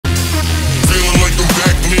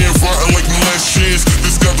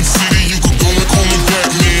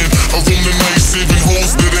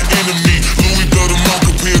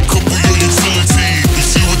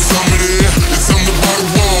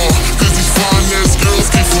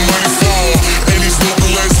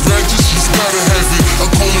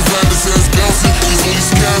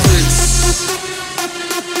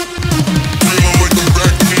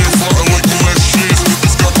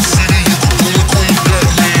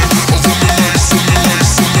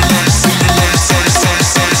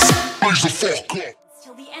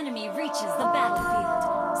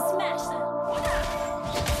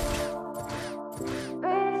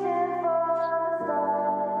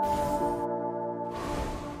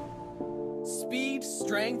Speed,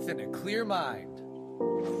 strength, and a clear mind. Stay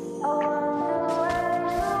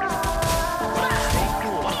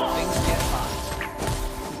cool when things get hot.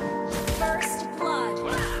 First blood.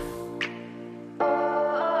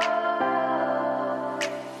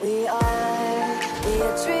 We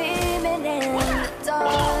are dreaming in the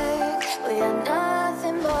dark. We are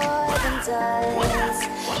nothing more than dust.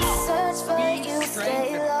 Search for Speed, you, strength,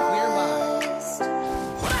 stay and a clear mind. lost.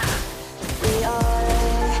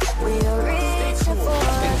 We are reaching for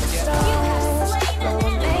the stars. But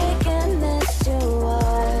we're making this too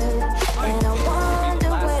hard. And I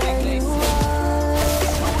wonder where you are.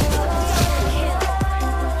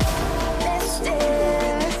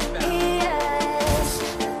 Mysterious.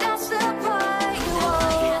 That's the part you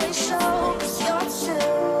always show. 'Cause you're too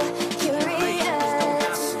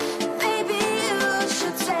curious. Maybe you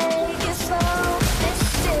should take it slow.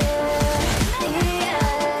 Mysterious.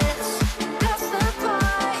 That's the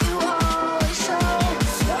part you always show.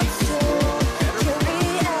 'Cause you're too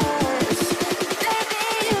curious. Maybe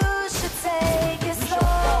you should take it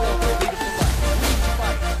slow.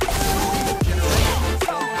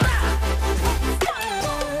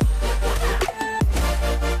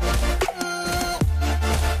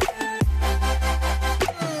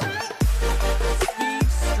 Speed,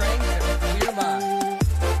 strength, and a clear mind.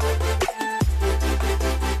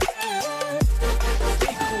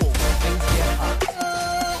 Stay cool when things get hot.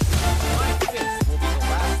 My fist will be the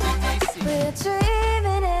last thing they see. We're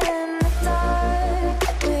dreaming in the dark.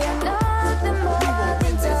 We are nothing more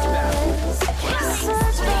than dust.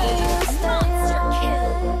 Search for you, stay lost.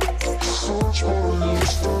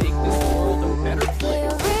 Make this world a better We place.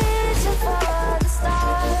 are reaching for the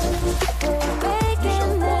stars. We're making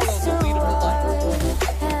this too hard.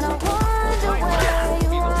 And I wonder My where fist will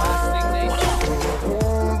be you the last thing they see.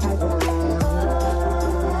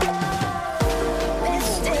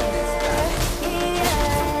 Mysterious.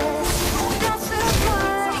 That's the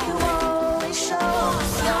part you always show.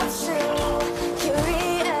 'Cause you're too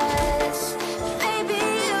curious. Maybe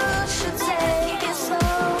you should take it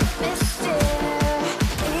slow. Mysterious.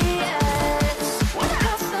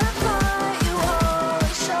 That's the part you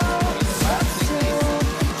always show. 'Cause you're too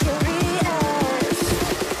curious.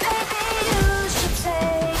 Maybe you should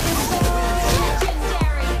take it slow.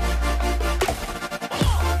 Legendary.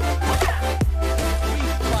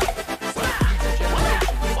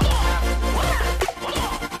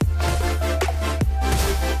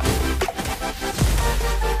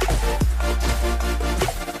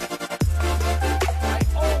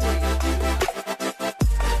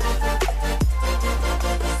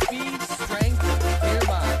 Speed, strength, and a clear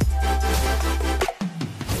mind.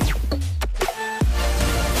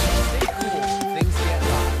 Stay cool when things get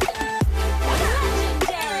hot.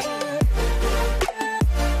 Legendary.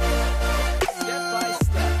 Step by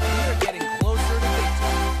step, we are getting closer to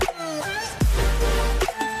victory.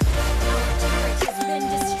 Turret has been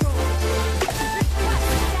destroyed.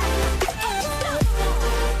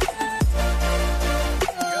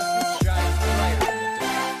 Justice shines brighter in the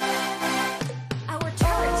dark. Our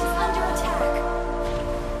turret is under attack.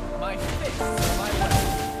 My fists are my weapon.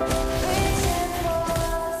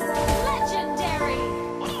 Legendary.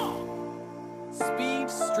 Speed,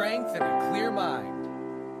 strength, and a clear mind.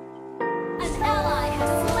 An ally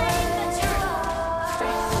has slain the turret.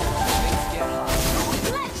 Stay cool when things get hot.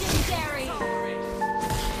 Legendary.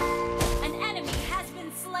 An enemy has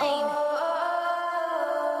been slain.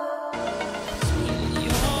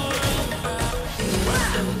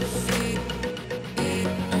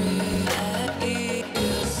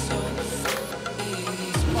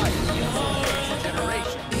 Fight against the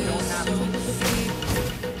generation. You don't have to.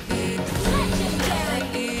 Legendary.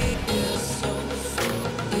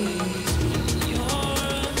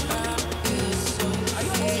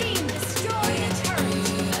 Team destroy a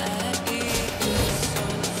turret.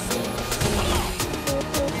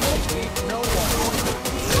 Leave no one.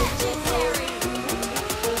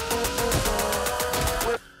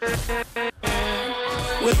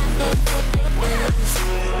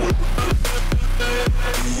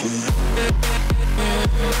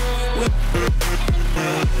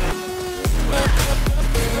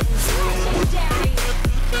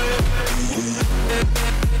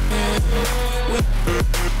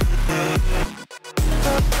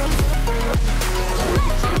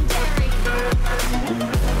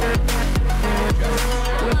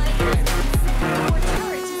 Our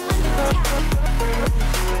turret is under attack.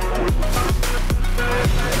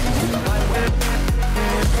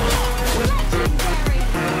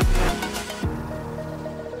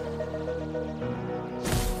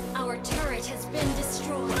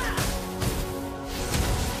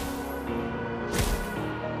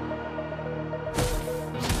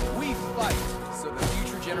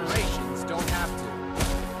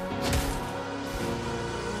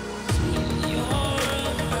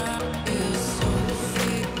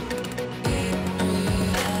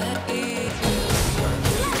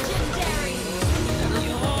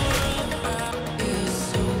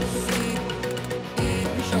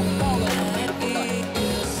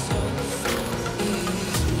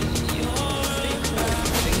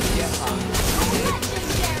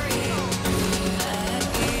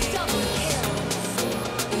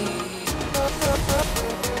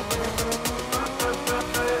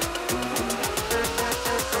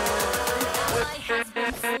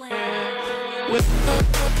 We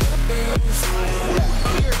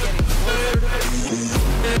are getting closer to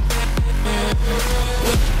Legendary.